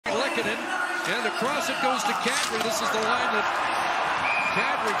And across it goes to Kadri. This is the line that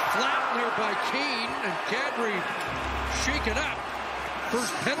Kadri flattened there by Kane, and Kadri shaken up.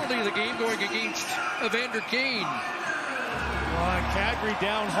 First penalty of the game going against Evander Kane. Kadri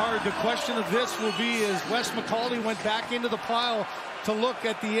down hard. The question of this will be, as Wes McCauley went back into the pile to look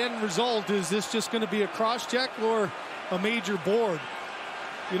at the end result, is this just going to be a cross-check or a major board?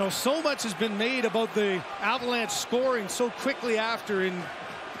 You know, so much has been made about the Avalanche scoring so quickly after. In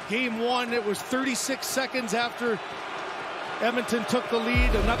game one, it was 36 seconds after Edmonton took the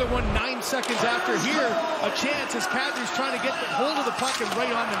lead. Another one 9 seconds after. Here, a chance as Kadri's trying to get the hold of the puck and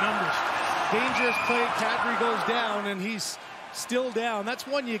right on the numbers. Dangerous play. Kadri goes down, and he's still down. That's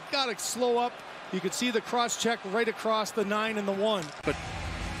one you got to slow up. You could see the cross-check right across the 9 and the 1. But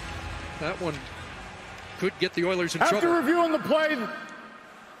that one could get the Oilers in trouble. After reviewing the play,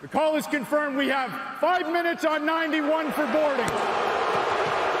 the call is confirmed. We have 5 minutes on 91 for boarding.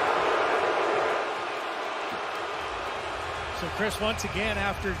 So, Chris, once again,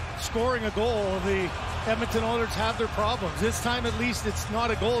 after scoring a goal, the Edmonton Oilers have their problems. This time, at least, it's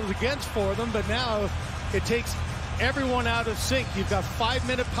not a goal against for them, but now it takes everyone out of sync. You've got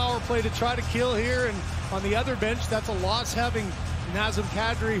 5-minute power play to try to kill here, and on the other bench, that's a loss having Nazem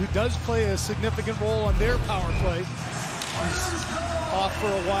Kadri, who does play a significant role on their power play. He's off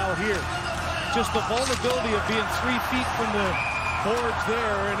for a while here. Just the vulnerability of being 3 feet from the boards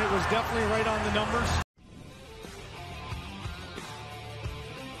there, and it was definitely right on the numbers.